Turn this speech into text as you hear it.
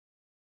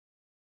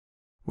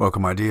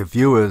Welcome, my dear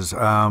viewers.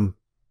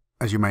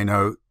 As you may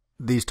know,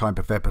 these type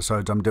of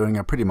episodes I'm doing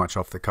are pretty much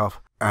off the cuff,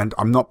 and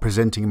I'm not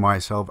presenting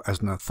myself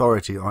as an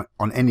authority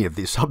on any of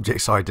these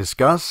subjects I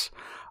discuss.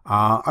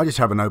 I just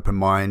have an open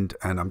mind,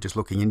 and I'm just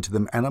looking into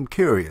them, and I'm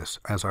curious,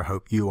 as I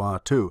hope you are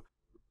too.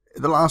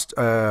 The last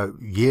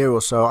year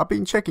or so, I've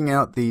been checking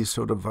out these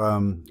sort of,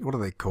 what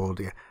are they called?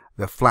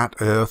 The flat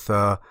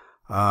earther,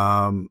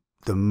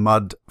 the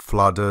mud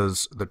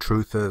flooders, the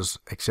truthers,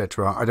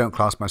 etc. I don't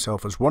class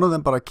myself as one of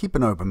them, but I keep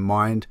an open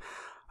mind,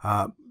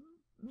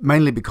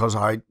 mainly because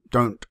I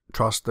don't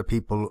trust the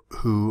people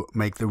who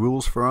make the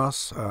rules for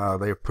us.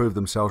 They have proved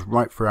themselves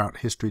right throughout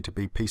history to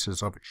be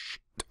pieces of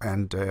shit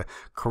and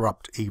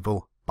corrupt,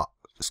 evil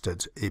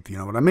bastards, if you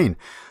know what I mean.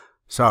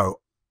 So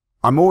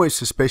I'm always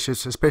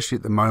suspicious, especially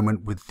at the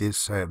moment with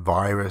this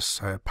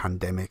virus,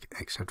 pandemic,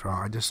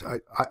 etc.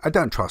 I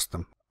don't trust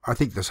them. I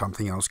think there's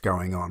something else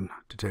going on,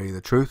 to tell you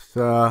the truth.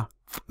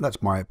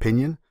 That's my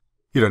opinion.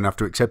 You don't have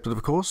to accept it,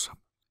 of course.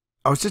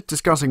 I was just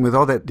discussing with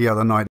Oddie the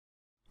other night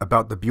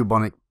about the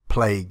bubonic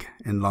plague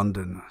in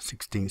London,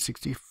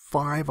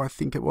 1665, I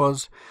think it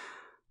was.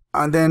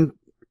 And then,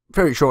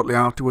 very shortly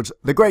afterwards,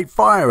 the Great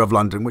Fire of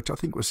London, which I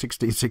think was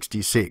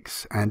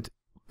 1666. And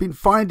been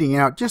finding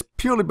out, just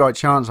purely by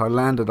chance, I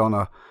landed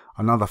on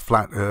another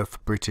Flat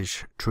Earth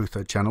British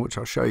Truther channel, which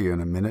I'll show you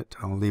in a minute.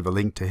 I'll leave a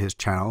link to his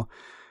channel.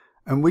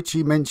 And which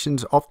he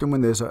mentions often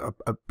when there's a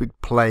big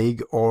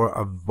plague or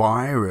a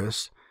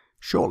virus,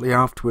 shortly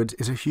afterwards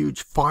is a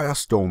huge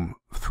firestorm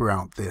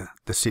throughout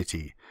the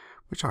city,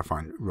 which I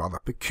find rather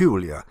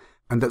peculiar,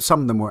 and that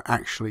some of them were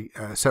actually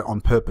set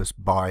on purpose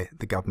by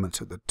the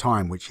governments at the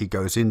time, which he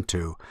goes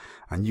into,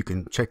 and you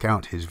can check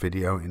out his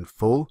video in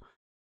full.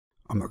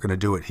 I'm not going to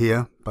do it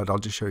here, but I'll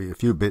just show you a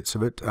few bits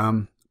of it.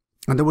 And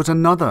there was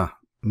another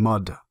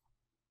mud,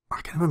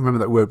 I can't remember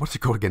that word, what's it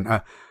called again?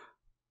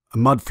 A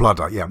mud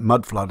flooder, yeah,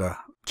 mud flooder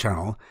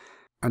channel,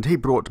 and he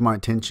brought to my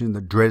attention the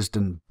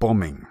Dresden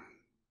bombing.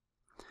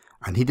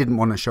 And he didn't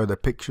want to show the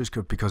pictures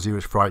because he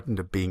was frightened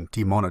of being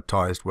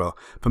demonetized. Well,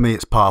 for me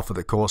it's par for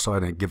the course, so I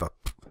don't give a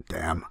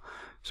damn.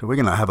 So we're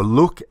going to have a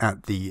look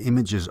at the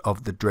images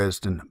of the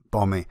Dresden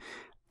bombing.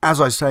 As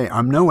I say,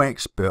 I'm no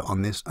expert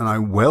on this, and I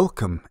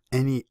welcome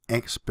any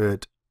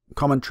expert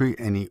commentary,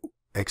 any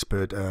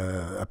expert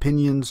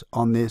opinions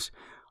on this.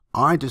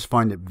 I just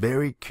find it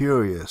very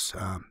curious,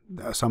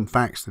 some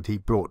facts that he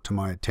brought to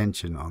my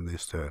attention on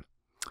this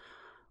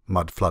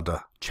Mud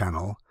Flooder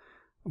channel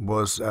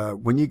was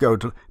when you go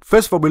to,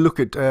 first of all we look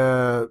at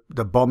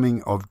the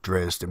bombing of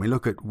Dresden, we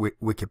look at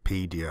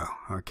Wikipedia,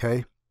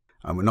 okay?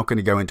 And we're not going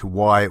to go into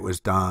why it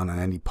was done and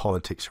any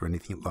politics or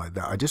anything like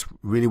that. I just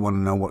really want to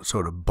know what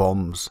sort of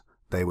bombs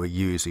they were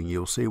using.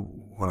 You'll see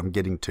what I'm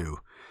getting to.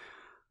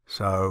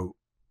 So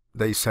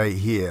they say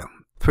here,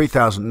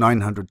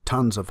 3,900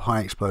 tons of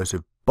high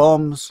explosive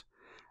bombs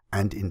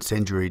and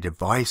incendiary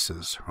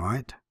devices,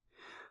 right?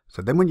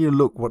 So then when you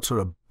look what sort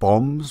of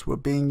bombs were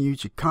being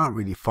used, you can't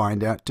really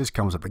find out. It just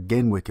comes up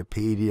again,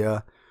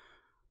 Wikipedia.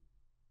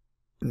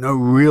 No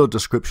real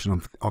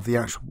description of the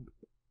actual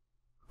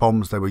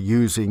bombs they were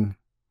using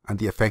and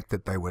the effect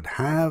that they would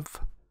have.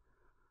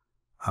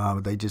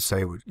 They just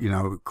say, you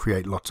know,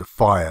 create lots of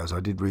fires. I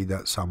did read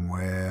that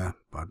somewhere.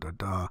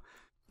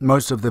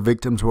 Most of the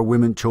victims were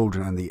women,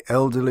 children, and the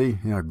elderly.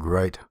 Yeah,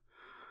 great.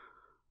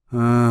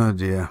 Oh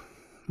dear,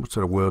 what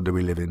sort of world do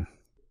we live in?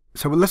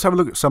 So let's have a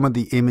look at some of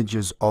the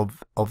images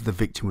of the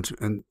victims,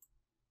 and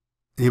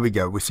here we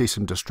go. We see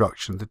some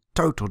destruction, the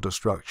total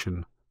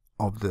destruction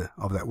of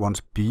that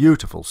once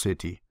beautiful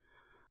city,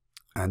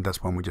 and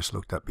that's one we just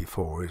looked at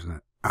before, isn't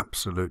it?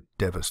 Absolute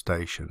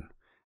devastation.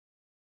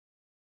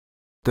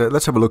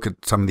 Let's have a look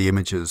at some of the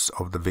images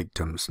of the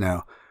victims.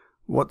 Now,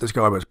 what this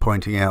guy was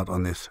pointing out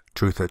on this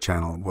Truther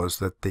channel was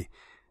that the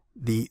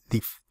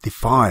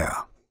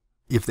fire,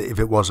 if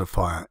it was a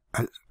fire,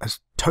 has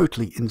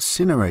totally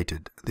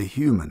incinerated the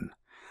human.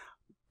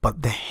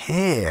 But the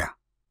hair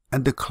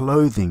and the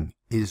clothing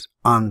is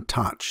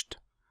untouched.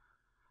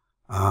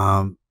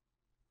 I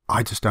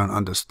just don't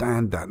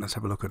understand that. Let's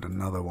have a look at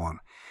another one.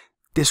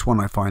 This one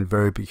I find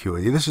very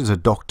peculiar. This is a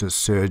doctor's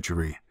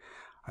surgery.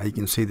 You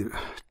can see that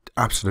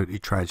absolutely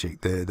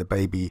tragic.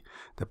 The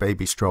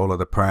baby stroller,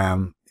 the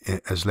pram,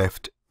 is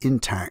left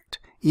intact.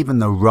 Even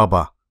the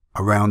rubber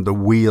around the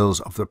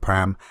wheels of the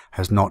pram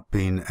has not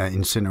been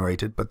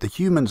incinerated, but the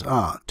humans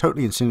are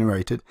totally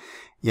incinerated,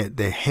 yet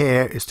their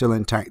hair is still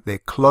intact, their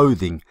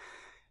clothing,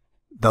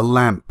 the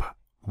lamp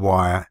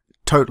wire,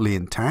 totally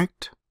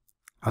intact.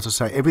 As I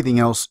say, everything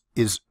else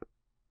is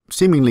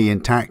seemingly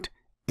intact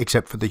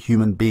except for the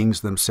human beings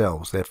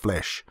themselves, their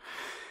flesh.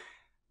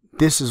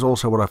 This is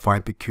also what I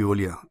find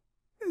peculiar.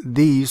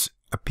 These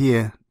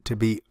appear to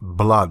be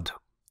blood.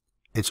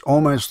 It's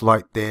almost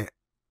like their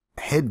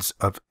heads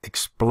have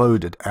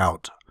exploded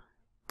out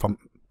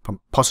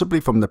possibly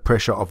from the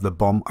pressure of the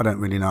bomb. I don't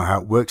really know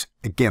how it works.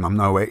 Again, I'm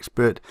no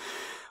expert.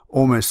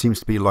 Almost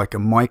seems to be like a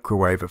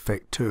microwave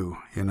effect too,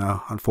 you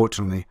know.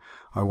 Unfortunately,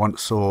 I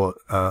once saw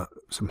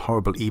some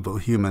horrible evil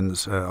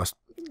humans.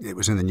 It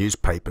was in the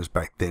newspapers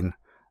back then.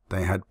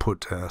 they had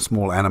put a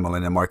small animal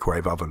in a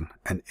microwave oven,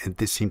 and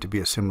this seemed to be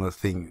a similar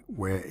thing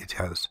where it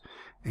has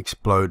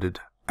exploded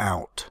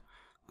out.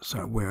 So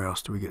where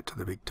else do we get to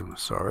the victim?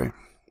 Sorry.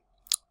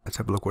 Let's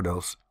have a look what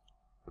else.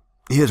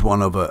 Here's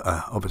one of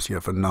obviously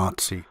of a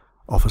Nazi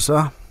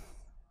officer.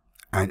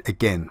 And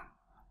again,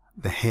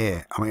 the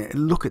hair. I mean,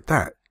 look at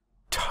that.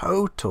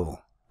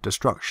 Total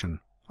destruction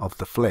of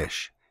the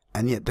flesh.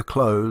 And yet the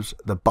clothes,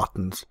 the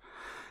buttons,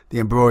 the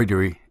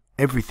embroidery,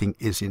 everything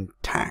is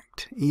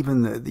intact.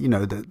 Even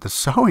the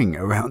sewing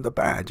around the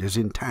badge is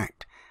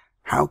intact.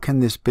 How can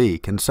this be?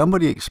 Can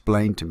somebody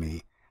explain to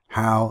me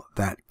how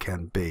that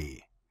can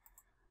be?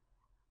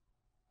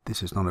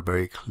 This is not a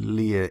very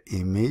clear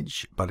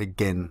image, but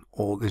again,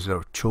 all these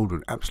are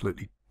children,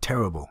 absolutely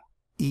terrible,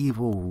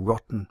 evil,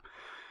 rotten.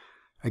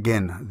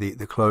 Again,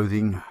 the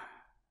clothing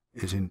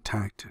is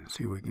intact. Let's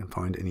see if we can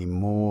find any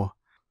more.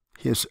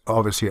 Here's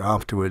obviously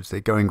afterwards,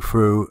 they're going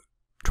through,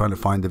 trying to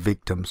find the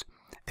victims.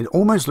 It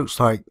almost looks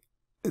like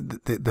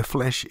the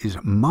flesh is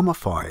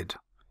mummified.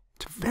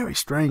 It's a very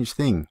strange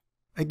thing.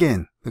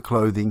 Again, the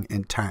clothing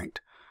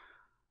intact.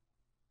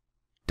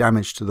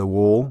 Damage to the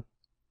wall.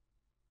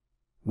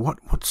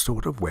 What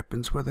sort of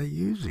weapons were they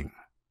using?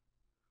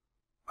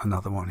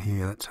 Another one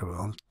here. Let's have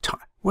a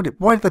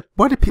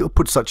why do people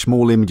put such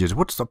small images?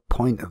 What's the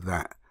point of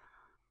that?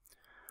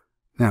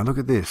 Now look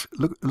at this.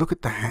 Look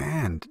at the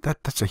hand.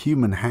 That's a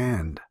human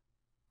hand.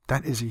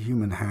 That is a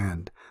human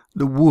hand.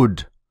 The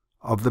wood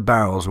of the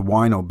barrels,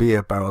 wine or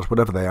beer barrels,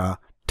 whatever they are,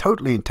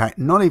 totally intact,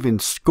 not even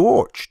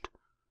scorched.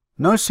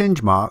 No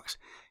singe marks.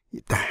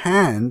 The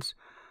hands,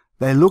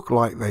 they look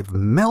like they've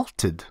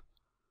melted.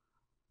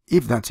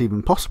 If that's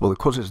even possible, of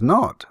course it's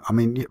not. I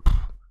mean,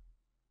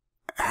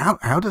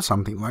 how does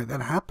something like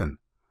that happen?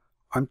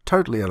 I'm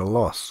totally at a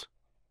loss.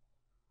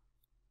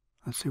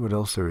 Let's see what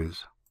else there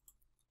is.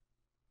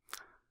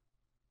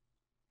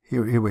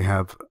 Here we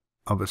have,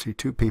 obviously,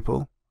 two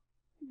people.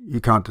 You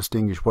can't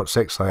distinguish what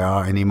sex they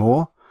are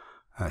anymore.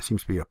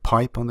 Seems to be a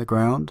pipe on the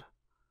ground.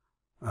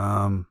 Is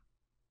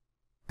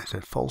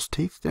that false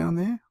teeth down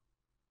there?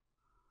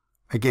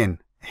 Again,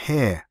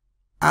 hair.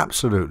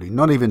 Absolutely.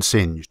 Not even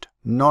singed.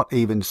 Not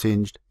even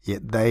singed.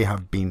 Yet they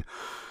have been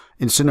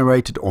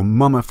incinerated or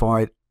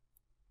mummified.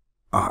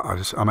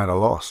 I'm at a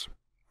loss.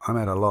 I'm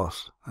at a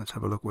loss. Let's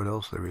have a look what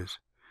else there is.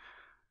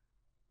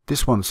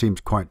 This one seems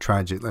quite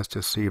tragic. Let's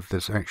just see if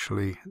this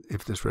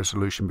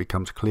resolution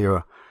becomes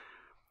clearer.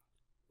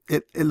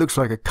 It looks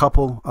like a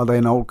couple. Are they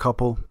an old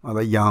couple? Are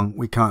they young?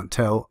 We can't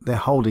tell. They're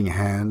holding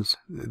hands.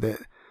 They're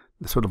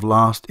the sort of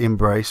last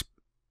embrace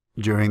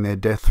during their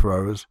death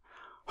throes.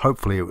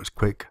 Hopefully it was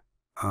quick.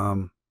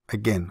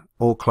 Again,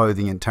 all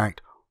clothing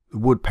intact. The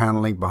wood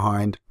paneling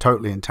behind,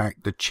 totally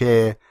intact. The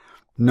chair,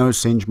 no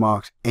singe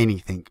marks,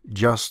 anything.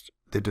 Just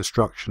the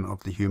destruction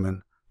of the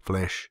human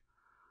flesh.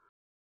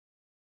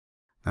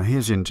 Now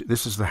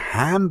this is the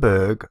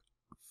Hamburg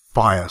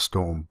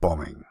firestorm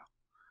bombing.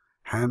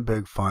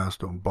 Hamburg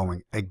firestorm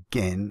bombing.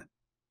 Again,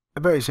 a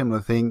very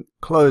similar thing.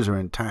 Clothes are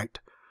intact.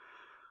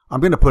 I'm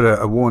going to put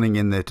a warning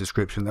in the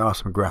description. There are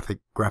some graphic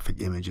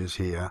images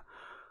here.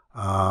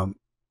 Hair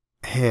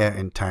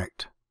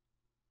intact.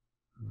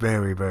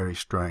 Very, very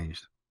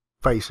strange.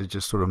 Face is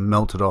just sort of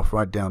melted off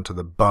right down to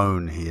the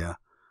bone here.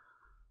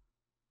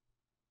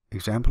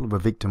 Example of a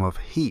victim of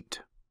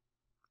heat.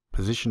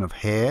 Position of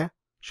hair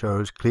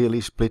shows clearly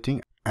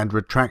splitting and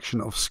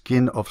retraction of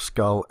skin of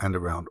skull and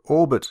around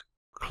orbits.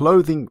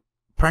 Clothing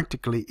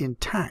practically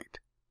intact.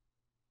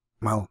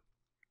 Well,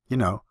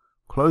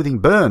 clothing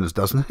burns,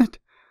 doesn't it?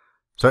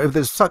 So if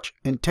there's such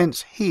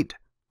intense heat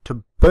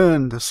to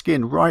burn the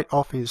skin right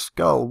off his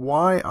skull,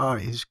 why are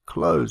his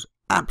clothes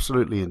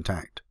absolutely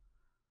intact?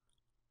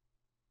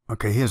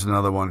 Okay, here's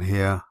another one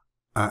here.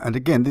 And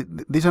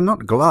again, these are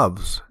not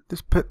gloves.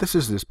 This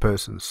is this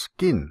person's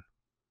skin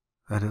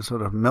that has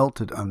sort of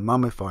melted and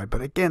mummified.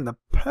 But again, the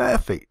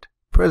perfect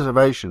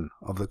preservation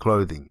of the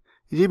clothing.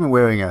 He's even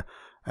wearing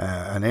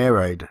an air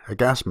raid, a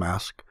gas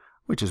mask,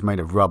 which is made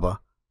of rubber,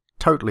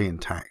 totally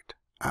intact.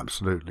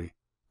 Absolutely.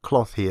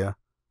 Cloth here,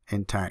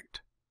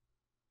 intact.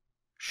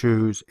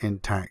 Shoes,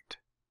 intact.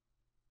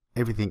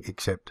 Everything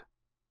except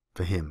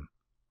for him.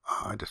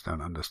 I just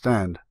don't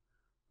understand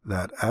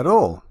that at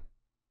all.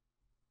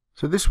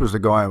 So this was the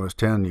guy I was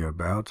telling you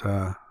about,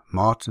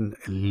 Martin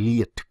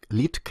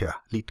Liedtke.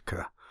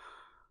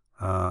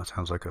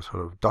 Sounds like a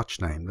sort of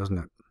Dutch name, doesn't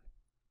it?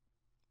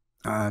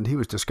 And he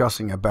was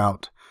discussing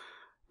about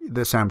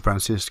the San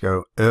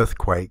Francisco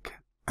earthquake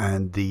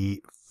and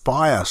the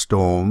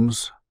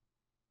firestorms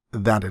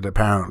that it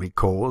apparently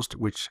caused,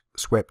 which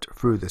swept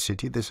through the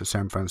city. This is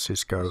San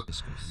Francisco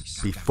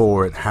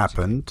before it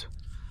happened.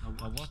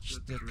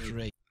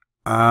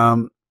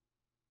 And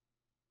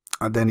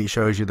then he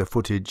shows you the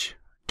footage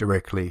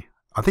directly.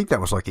 I think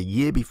that was like a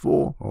year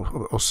before,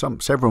 or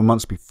several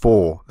months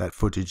before that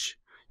footage.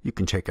 You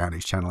can check out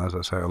his channel, as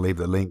I say. I'll leave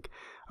the link.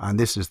 And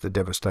this is the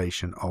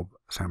devastation of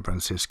San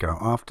Francisco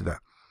after that.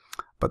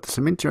 But there's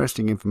some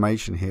interesting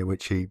information here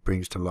which he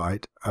brings to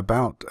light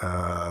about,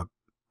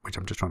 which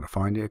I'm just trying to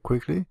find here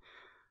quickly.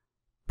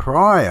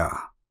 Prior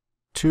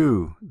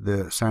to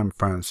the San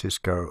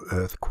Francisco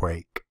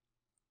earthquake,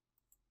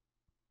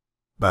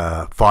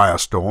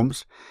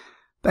 firestorms,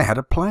 they had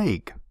a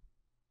plague.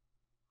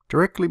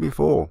 Directly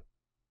before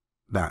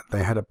that,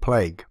 they had a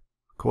plague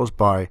caused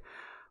by,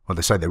 well,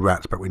 they say the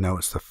rats, but we know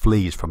it's the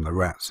fleas from the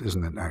rats,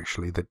 isn't it,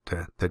 actually,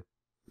 that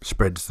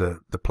spreads the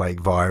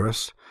plague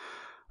virus.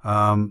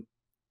 And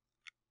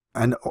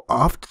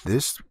after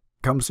this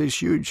comes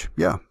these huge,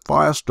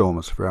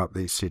 firestorms throughout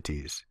these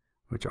cities,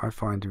 which I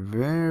find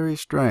very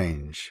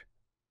strange.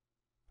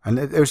 And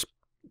there's,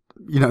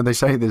 they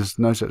say there's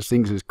no such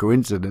things as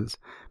coincidence,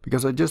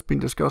 because I've just been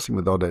discussing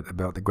with Odette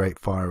about the Great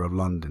Fire of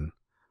London.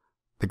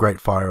 The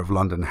Great Fire of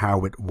London,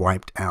 how it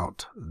wiped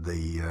out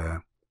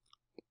the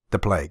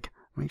plague.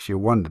 Makes you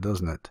wonder,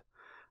 doesn't it?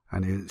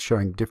 And it's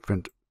showing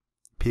different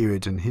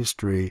periods in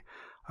history.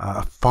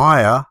 A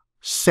fire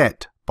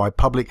set by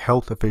public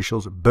health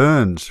officials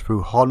burns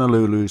through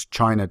Honolulu's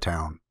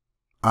Chinatown,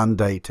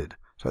 undated.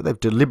 So they've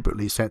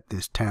deliberately set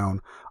this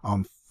town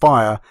on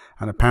fire,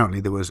 and apparently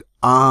there was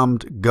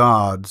armed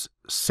guards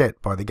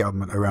set by the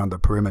government around the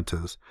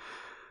perimeters.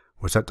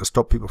 Was that to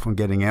stop people from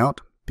getting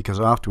out? Because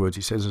afterwards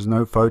he says there's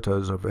no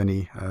photos of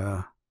any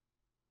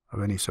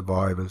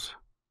survivors.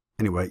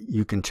 Anyway,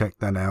 you can check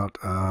that out.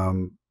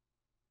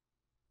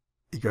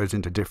 He goes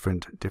into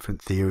different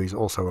theories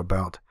also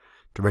about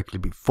directly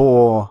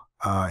before.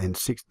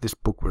 This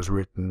book was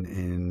written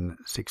in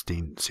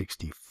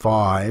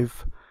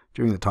 1665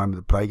 during the time of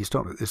the plague.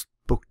 This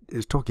book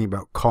is talking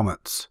about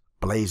comets,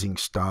 blazing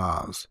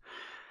stars.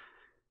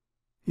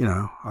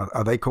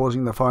 Are they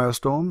causing the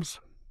firestorms?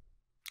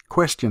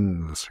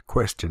 Questions,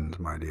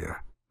 my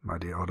dear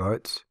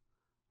Oddites.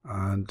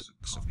 And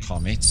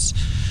comets,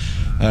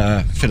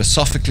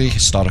 philosophically,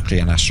 historically,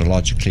 and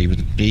astrologically, with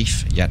a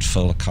brief yet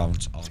full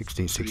account of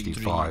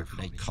 1665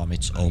 late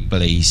comets or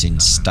blazing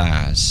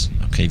stars,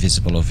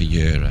 visible over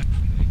Europe.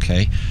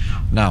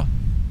 Now,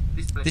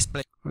 what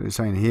are you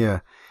saying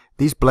here?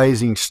 These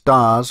blazing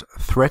stars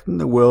threaten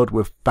the world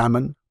with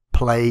famine,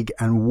 plague,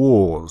 and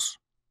wars.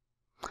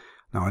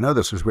 Now, I know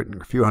this was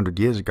written a few hundred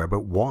years ago,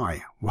 but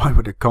why? Why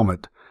would a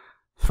comet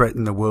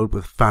threaten the world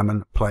with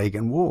famine, plague,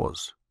 and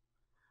wars?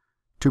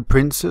 To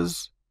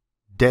princes,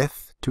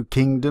 death; to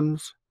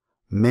kingdoms,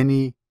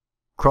 many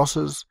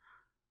crosses;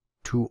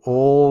 to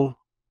all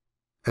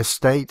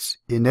estates,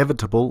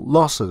 inevitable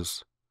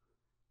losses;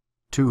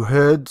 to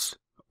herds,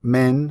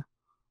 men,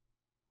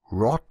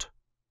 rot;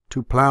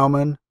 to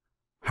ploughmen,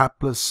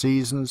 hapless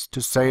seasons; to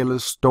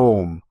sailors,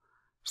 storm;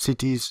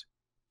 cities,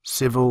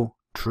 civil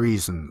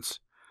treasons.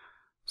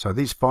 So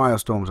these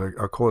firestorms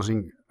are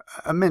causing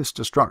immense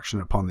destruction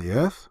upon the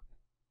earth,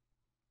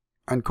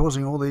 and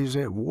causing all these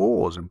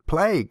wars and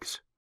plagues.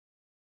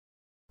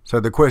 So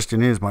the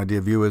question is, my dear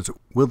viewers,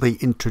 will they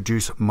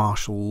introduce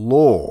martial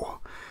law?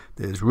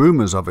 There's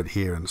rumours of it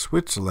here in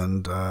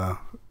Switzerland.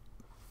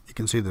 You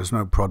can see there's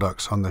no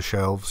products on the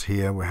shelves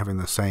here. We're having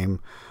the same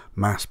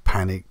mass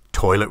panic.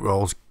 Toilet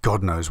rolls,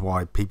 God knows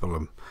why people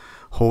are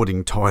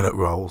hoarding toilet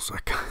rolls.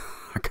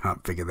 I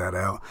can't figure that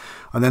out.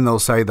 And then they'll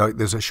say that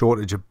there's a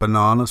shortage of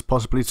bananas,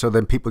 possibly, so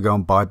then people go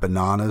and buy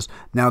bananas.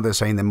 Now they're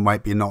saying there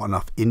might be not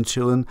enough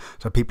insulin,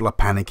 so people are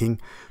panicking,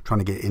 trying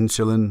to get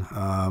insulin.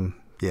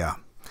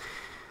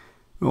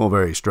 All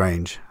very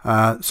strange.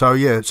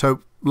 So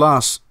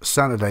last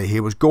Saturday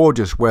here was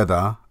gorgeous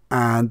weather,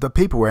 and the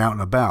people were out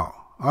and about.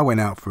 I went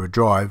out for a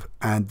drive,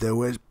 and there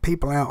was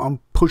people out on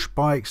push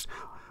bikes,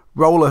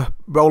 roller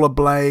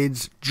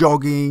blades,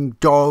 jogging,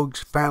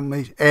 dogs,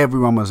 families.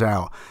 Everyone was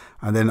out.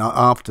 And then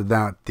after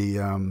that, the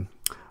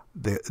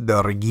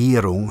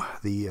Regierung,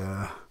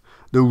 the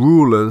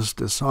rulers,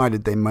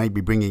 decided they may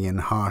be bringing in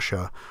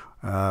harsher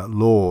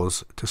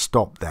laws to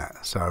stop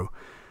that. So,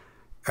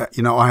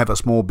 I have a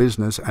small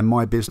business, and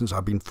my business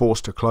I've been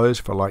forced to close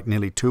for like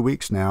nearly 2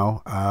 weeks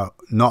now.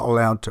 Not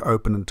allowed to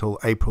open until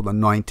April the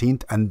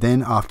 19th, and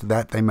then after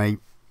that they may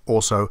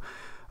also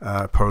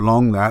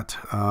prolong that.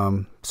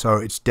 So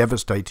it's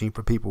devastating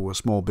for people with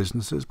small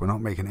businesses. We're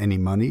not making any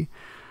money.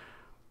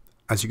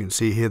 As you can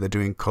see here, they're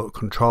doing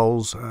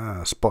controls,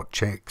 spot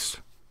checks.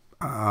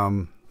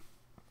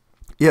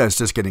 It's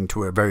just getting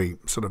to a very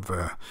sort of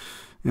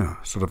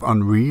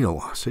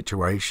unreal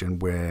situation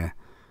where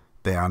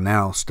they are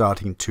now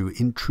starting to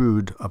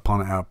intrude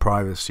upon our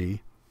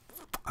privacy.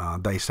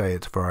 They say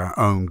it's for our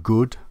own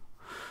good.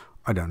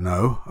 I don't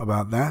know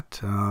about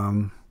that.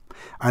 And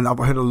I've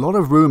heard a lot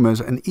of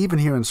rumours, and even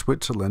here in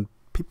Switzerland,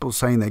 people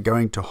saying they're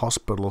going to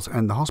hospitals,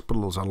 and the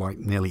hospitals are like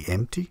nearly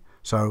empty.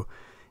 So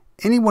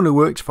anyone who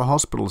works for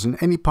hospitals in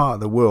any part of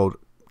the world,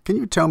 can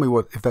you tell me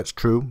if that's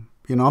true?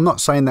 I'm not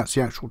saying that's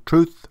the actual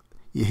truth.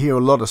 You hear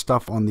a lot of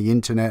stuff on the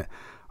internet.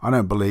 I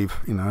don't believe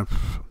a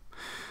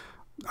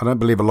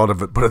lot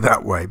of it, put it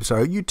that way.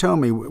 So you tell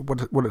me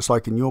what it's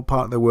like in your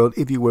part of the world.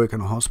 If you work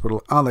in a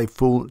hospital, are they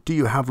full? Do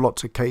you have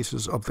lots of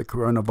cases of the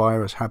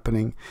coronavirus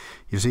happening?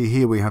 You see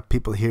here we have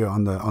people here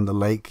on the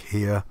lake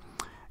here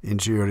in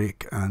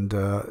Zurich, and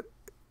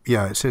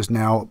it says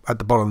now at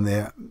the bottom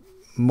there,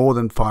 more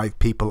than 5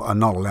 people are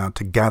not allowed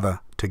to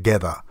gather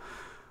together.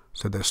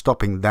 So they're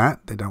stopping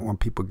that. They don't want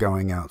people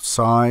going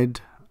outside.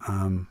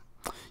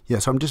 Yeah,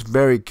 so I'm just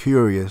very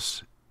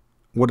curious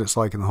what it's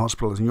like in the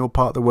hospitals in your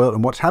part of the world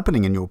and what's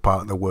happening in your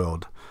part of the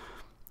world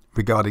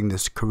regarding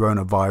this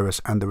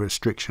coronavirus and the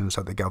restrictions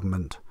that the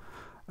government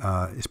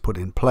is put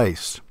in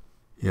place.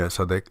 Yeah,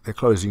 so they're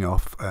closing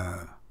off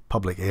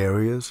public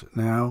areas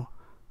now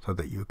so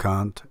that you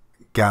can't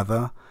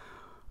gather.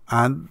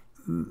 And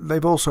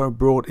they've also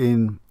brought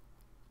in,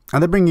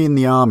 and they're bringing in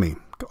the army.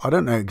 I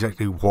don't know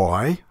exactly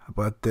why,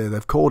 but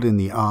they've called in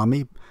the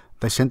army.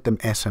 They sent them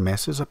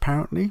SMSs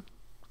apparently.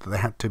 They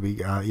had to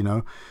be,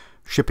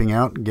 shipping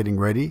out and getting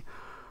ready.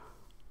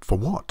 For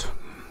what?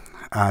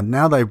 And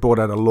now they've brought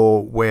out a law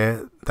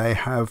where they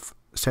have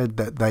said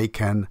that they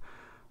can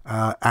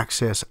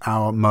access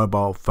our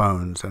mobile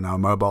phones and our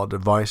mobile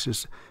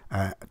devices,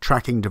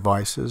 tracking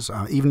devices.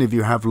 Even if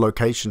you have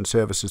location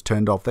services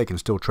turned off, they can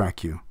still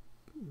track you.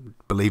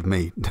 Believe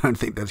me, don't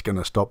think that's going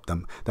to stop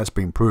them. That's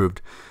been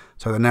proved.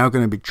 So they're now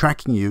going to be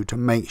tracking you to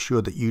make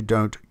sure that you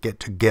don't get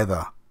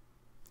together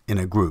in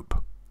a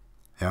group.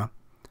 Yeah.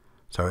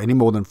 So any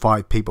more than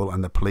 5 people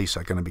and the police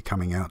are going to be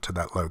coming out to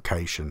that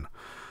location.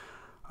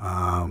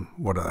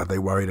 What are they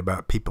worried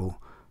about?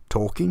 People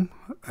talking,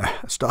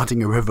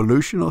 starting a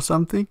revolution or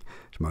something?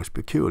 It's most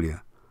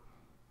peculiar.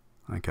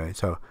 Okay,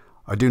 so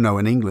I do know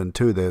in England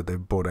too, they've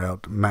brought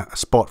out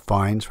spot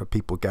fines for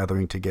people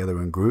gathering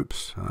together in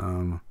groups.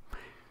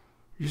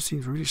 It just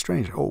seems really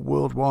strange, all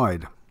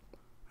worldwide.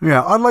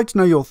 Yeah, I'd like to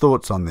know your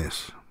thoughts on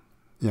this.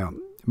 Yeah,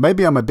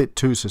 maybe I'm a bit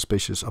too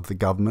suspicious of the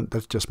government.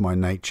 That's just my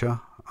nature.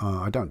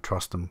 I don't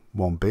trust them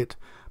one bit.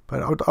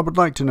 But I would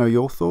like to know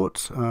your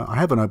thoughts. I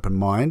have an open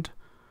mind.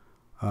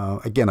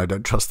 Again, I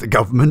don't trust the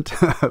government,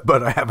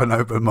 but I have an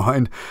open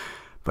mind.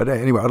 But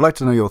anyway, I'd like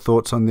to know your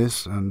thoughts on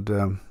this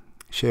and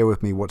share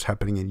with me what's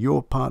happening in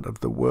your part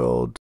of the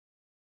world.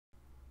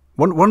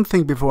 One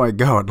thing before I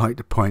go, I'd like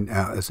to point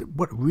out is that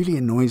what really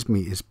annoys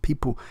me is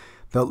people,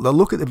 they'll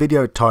look at the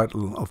video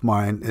title of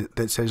mine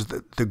that says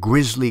the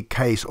grisly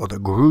case or the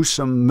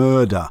gruesome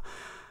murder.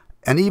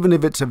 And even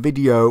if it's a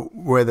video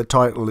where the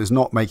title is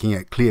not making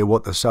it clear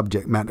what the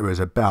subject matter is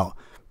about,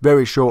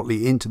 very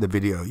shortly into the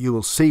video, you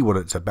will see what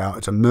it's about.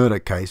 It's a murder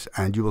case,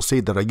 and you will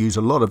see that I use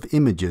a lot of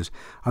images.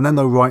 And then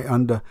they'll write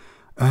under,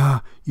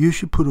 you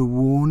should put a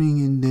warning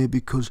in there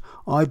because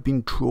I've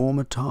been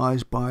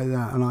traumatized by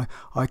that, and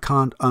I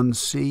can't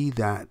unsee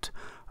that.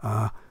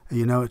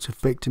 It's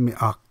affecting me.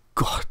 Oh,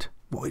 God.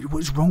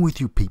 What's wrong with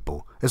you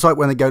people? It's like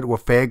when they go to a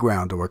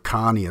fairground or a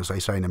carny, as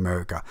they say in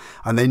America,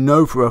 and they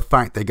know for a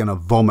fact they're going to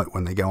vomit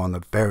when they go on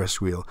the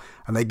Ferris wheel.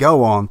 And they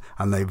go on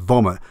and they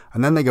vomit.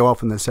 And then they go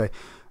off and they say,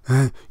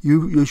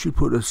 you should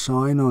put a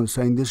sign on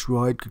saying this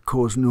ride could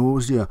cause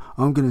nausea.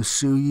 I'm going to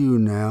sue you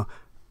now.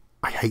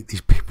 I hate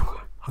these people.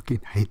 I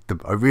fucking hate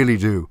them. I really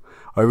do.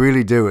 I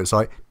really do. It's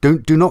like,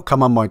 do not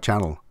come on my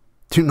channel.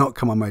 Do not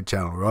come on my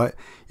channel, right?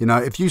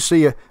 If you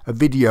see a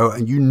video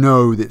and you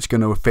know that it's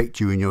going to affect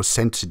you and you're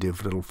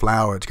sensitive little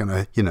flower, it's going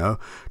to,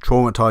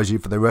 traumatize you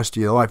for the rest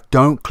of your life,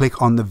 don't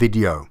click on the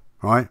video,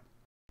 right?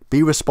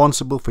 Be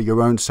responsible for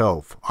your own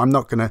self. I'm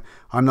not going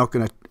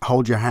to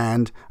hold your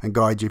hand and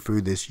guide you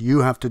through this.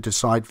 You have to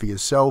decide for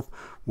yourself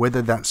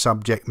whether that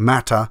subject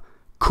matter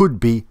could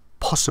be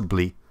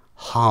possibly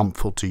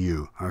harmful to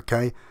you,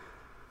 okay?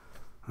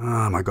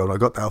 Oh my God, I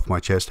got that off my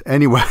chest.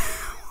 Anyway,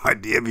 my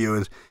dear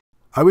viewers,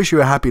 I wish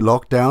you a happy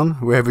lockdown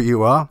wherever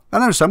you are. I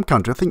know some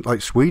countries, I think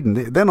like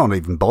Sweden, they're not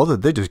even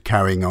bothered. They're just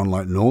carrying on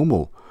like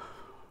normal.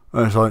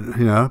 And it's like,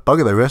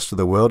 bugger the rest of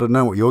the world. I don't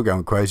know what you're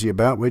going crazy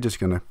about. We're just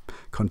going to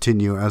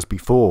continue as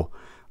before.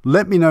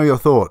 Let me know your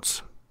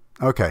thoughts.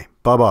 Okay,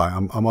 bye-bye.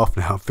 I'm off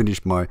now. I've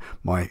finished my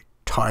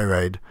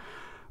tirade.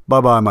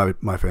 Bye-bye,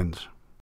 my friends.